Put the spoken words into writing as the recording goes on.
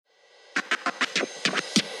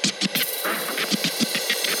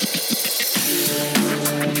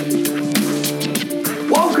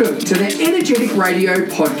Welcome to the Energetic Radio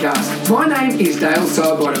Podcast. My name is Dale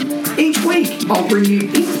Sidebottom. Each week, I'll bring you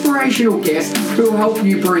inspirational guests who will help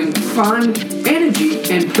you bring fun, energy,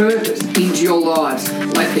 and purpose into your lives.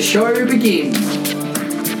 Let the show begin.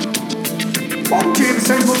 Welcome to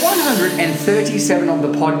episode number 137 of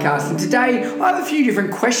the podcast, and today I have a few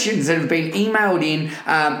different questions that have been emailed in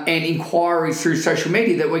and inquiries through social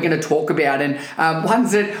media that we're going to talk about, and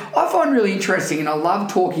ones that I find really interesting, and I love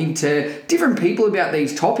talking to different people about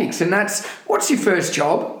these topics. And that's, what's your first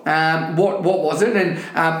job? What was it?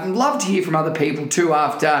 And love to hear from other people too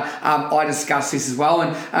after I discuss this as well.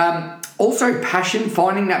 And also passion,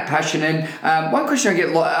 finding that passion. And one question I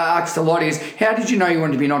get asked a lot is, how did you know you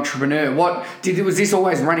wanted to be an entrepreneur? Was this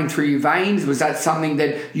always running through your veins? Was that something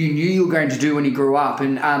that you knew you were going to do when you grew up?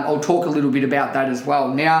 And I'll talk a little bit about that as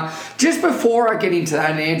well. Now, just before I get into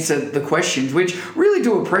that and answer the questions, which really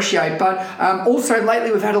do appreciate, but also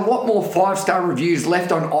lately we've had a lot more 5-star reviews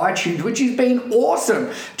left on iTunes, which has been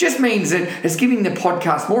awesome. Just means that it's giving the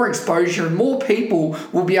podcast more exposure and more people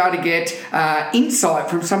will be able to get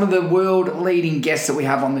insight from some of the world-leading guests that we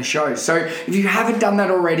have on the show. So if you haven't done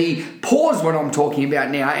that already, pause what I'm talking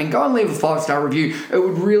about now and go and leave a 5-star review. It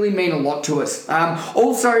would really mean a lot to us.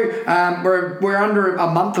 We're under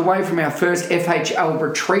a month away from our first FHL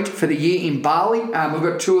retreat for the year in Bali. We've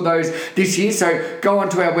got 2 of those this year, so go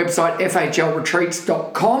onto our website,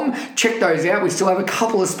 fhlretreats.com. Check those out. We still have a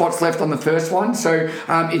couple of spots left on the first one, so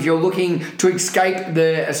if you're looking to escape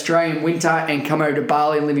the Australian winter and come over to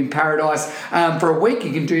Bali and live in paradise for a week,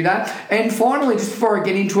 you can do that. And finally, just before I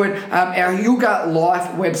get into it, our Yuga Life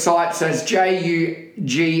website, so it's yugar.life.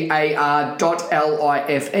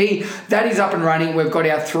 That is up and running. We've got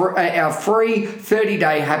our free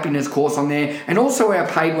 30-day happiness course on there, and also our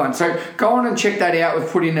paid one. So go on and check that out. We've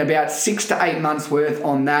put in about 6 to 8 months worth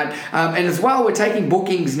on that. And as well, we're taking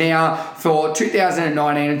bookings now for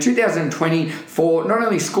 2019 and 2020 for not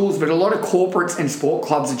only schools, but a lot of corporates and sport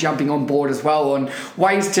clubs are jumping on board as well on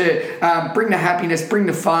ways to bring the happiness, bring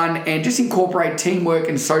the fun, and just incorporate teamwork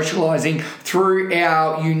and socializing through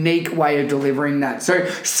our unique way of delivering that. So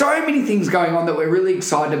many things going on that we're really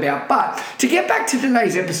excited about. But to get back to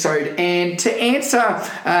today's episode and to answer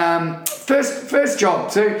first job.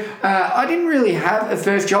 So I didn't really have a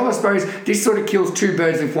first job. I suppose this sort of kills 2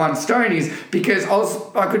 birds with one stone, is because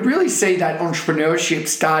I could really see that entrepreneurship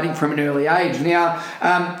starting from an early age. Now,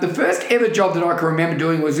 the first ever job that I can remember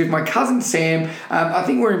doing was with my cousin Sam. I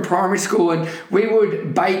think we were in primary school, and we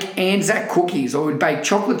would bake Anzac cookies, or we'd bake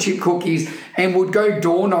chocolate chip cookies, and would go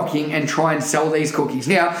door knocking and try and sell these cookies.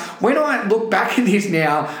 Now, when I look back at this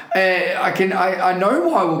now, I know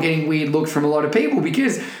why we're getting weird looks from a lot of people,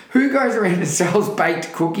 because who goes around and sells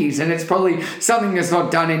baked cookies? And it's probably something that's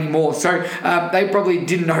not done anymore. So they probably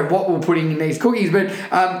didn't know what we're putting in these cookies. But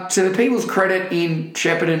to the people's credit in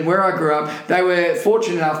Shepparton, where I grew up, they were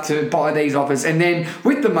fortunate enough to buy these off us. And then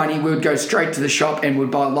with the money, we would go straight to the shop and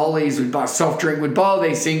would buy lollies, we'd buy soft drink, we'd buy all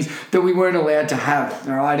these things that we weren't allowed to have.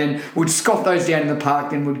 All right, and would scoff those down in the park,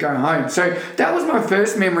 then would go home. So that was my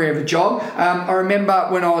first memory of a job. I remember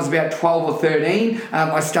when I was about 12 or 13,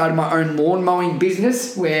 I started my own lawn mowing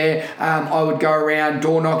business, where I would go around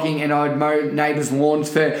door knocking and I would mow neighbours' lawns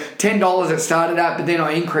for $10 it started at, but then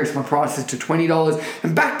I increased my prices to $20.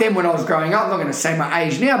 And back then when I was growing up, I'm not going to say my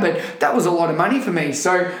age now, but that was a lot of money for me.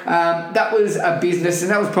 So that was a business, and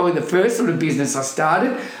that was probably the first sort of business I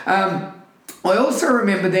started. I also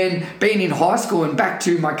remember then being in high school, and back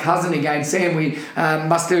to my cousin again, Sam, we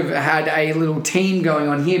must have had a little team going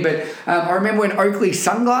on here, but I remember when Oakley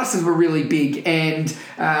sunglasses were really big, and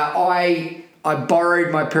I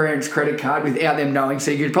borrowed my parents' credit card without them knowing,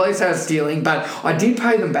 so you could probably say I was stealing, but I did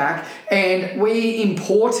pay them back, and we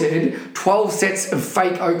imported 12 sets of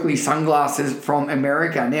fake Oakley sunglasses from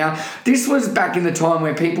America. Now, this was back in the time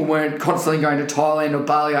where people weren't constantly going to Thailand or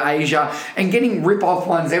Bali or Asia and getting rip-off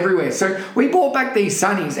ones everywhere. So we bought back these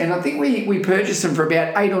sunnies, and I think we purchased them for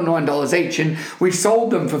about $8 or $9 each, and we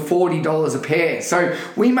sold them for $40 a pair. So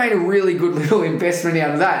we made a really good little investment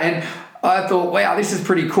out of that, and I thought, wow, this is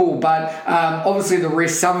pretty cool. But obviously the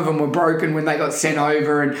rest, some of them were broken when they got sent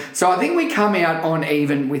over. And so I think we come out on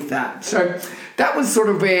even with that. So that was sort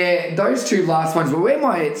of where those 2 last ones were where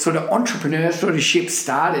my sort of entrepreneur sort of ship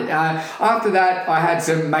started. After that, I had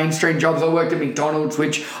some mainstream jobs. I worked at McDonald's,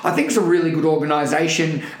 which I think is a really good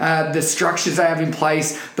organisation. The structures they have in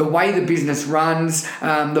place, the way the business runs,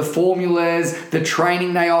 the formulas, the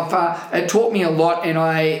training they offer, it taught me a lot. And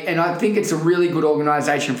I think it's a really good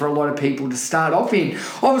organisation for a lot of people people to start off in.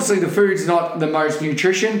 Obviously, the food's not the most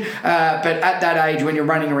nutrition, but at that age, when you're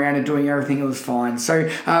running around and doing everything, it was fine. So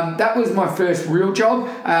that was my first real job.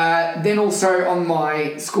 Then also on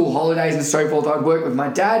my school holidays and so forth, I'd work with my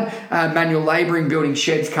dad, manual labouring, building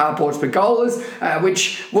sheds, carports, pergolas,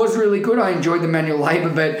 which was really good. I enjoyed the manual labour,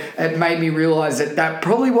 but it made me realise that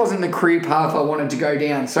probably wasn't the career path I wanted to go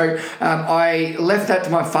down. So I left that to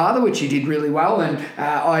my father, which he did really well, and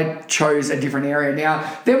I chose a different area.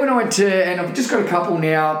 Now, then when I went to, and I've just got a couple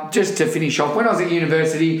now, just to finish off, when I was at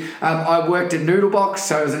university, I worked at Noodlebox,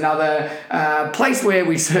 so it was another place where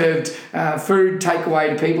we served food takeaway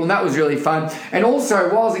to people, and that was really fun. And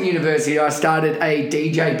also, while I was at university, I started a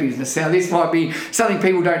DJ business. Now, this might be something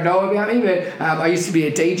people don't know about me, but I used to be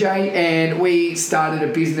a DJ, and we started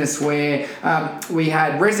a business where we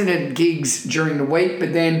had resident gigs during the week,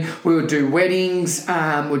 but then we would do weddings,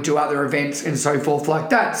 would do other events and so forth like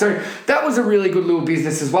that. So that was a really good little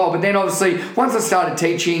business as well. But then obviously, once I started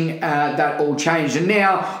teaching, that all changed. And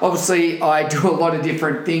now, obviously, I do a lot of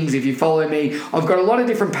different things. If you follow me, I've got a lot of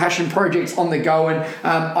different passion projects on the go, and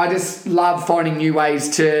I just love finding new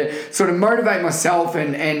ways to sort of motivate myself,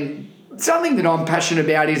 and something that I'm passionate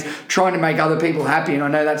about is trying to make other people happy, and I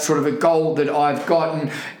know that's sort of a goal that I've got.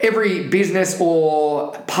 And every business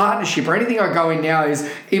or partnership or anything I go in now is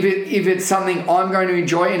if it's something I'm going to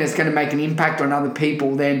enjoy and it's going to make an impact on other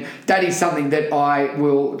people, then that is something that I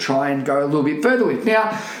will try and go a little bit further with.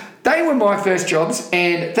 Now, they were my first jobs,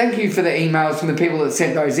 and thank you for the emails from the people that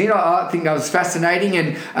sent those in. I think that was fascinating,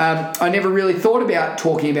 and I never really thought about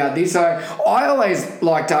talking about this. So I always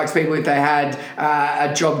like to ask people if they had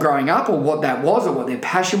a job growing up, or what that was, or what their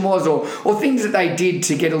passion was, or things that they did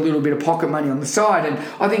to get a little bit of pocket money on the side, and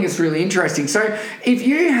I think it's really interesting. So if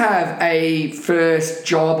you have a first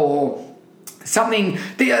job or something,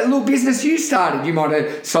 a little business you started, you might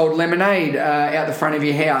have sold lemonade out the front of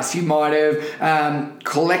your house. You might have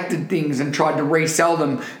collected things and tried to resell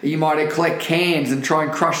them. You might have collect cans and try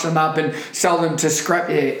and crush them up and sell them to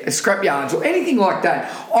scrap yards or anything like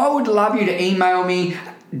that. I would love you to email me,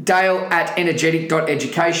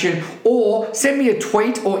 dale@energetic.education, or send me a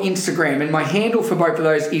tweet or Instagram, and my handle for both of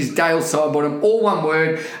those is Dale Sidebottom, all one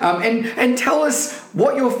word, and tell us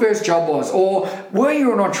what your first job was, or were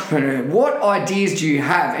you an entrepreneur? What ideas do you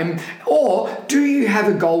have? Or do you have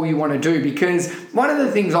a goal you want to do? Because one of the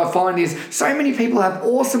things I find is so many people have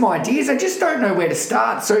awesome ideas, they just don't know where to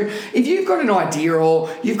start. So if you've got an idea or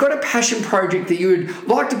you've got a passion project that you would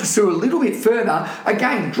like to pursue a little bit further,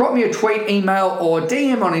 again, drop me a tweet, email, or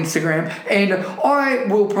DM on Instagram, and I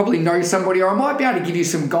will probably know somebody, or I might be able to give you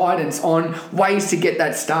some guidance on ways to get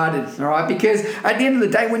that started, all right? Because at the end of the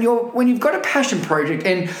day, when you've got a passion project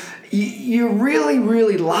and you really,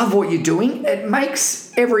 really love what you're doing, it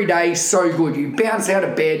makes every day so good. You bounce out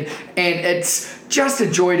of bed and it's just a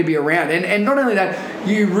joy to be around. And not only that,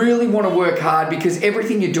 you really want to work hard because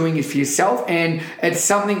everything you're doing is for yourself, and it's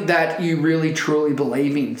something that you really, truly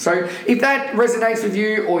believe in. So if that resonates with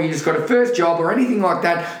you, or you just got a first job or anything like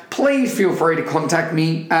that, please feel free to contact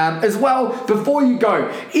me. As well, before you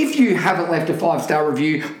go, if you haven't left a 5-star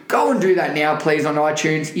review, go and do that now, please, on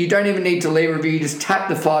iTunes. You don't even need to leave a review, just tap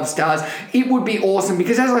the 5 stars. It would be awesome,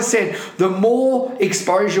 because as I said, the more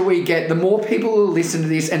exposure we get, the more people will listen to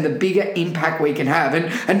this, and the bigger impact we can have.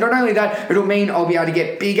 And not only that, it'll mean I'll be able to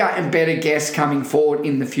get bigger and better guests coming forward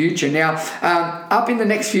in the future. Now, up in the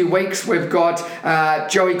next few weeks, we've got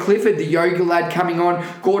Joey Clifford, the yoga lad, coming on,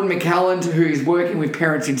 Gordon McCalland, who is working with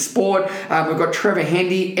parents in sport. We've got Trevor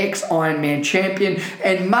Hendy, ex-Ironman champion,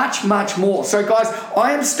 and much, much more. So guys,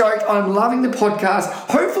 I am stoked. I'm loving the podcast.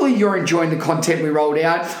 Hopefully you're enjoying the content we rolled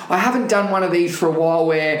out. I haven't done one of these for a while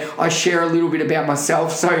where I share a little bit about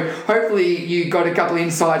myself. So hopefully you got a couple of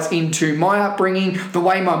insights into my upbringing, the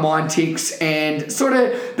way my mind ticks, and sort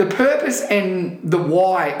of the purpose and the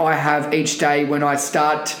why I have each day when I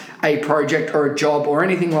start a project or a job or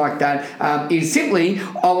anything like that, is simply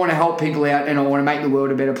I want to help people out and I want to make the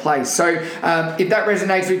world a better place. So if that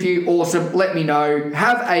resonates with you, awesome, let me know.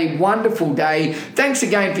 Have a wonderful day. Thanks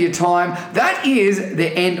again for your time. That is the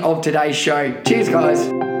end of today's show. Cheers,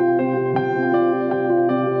 guys.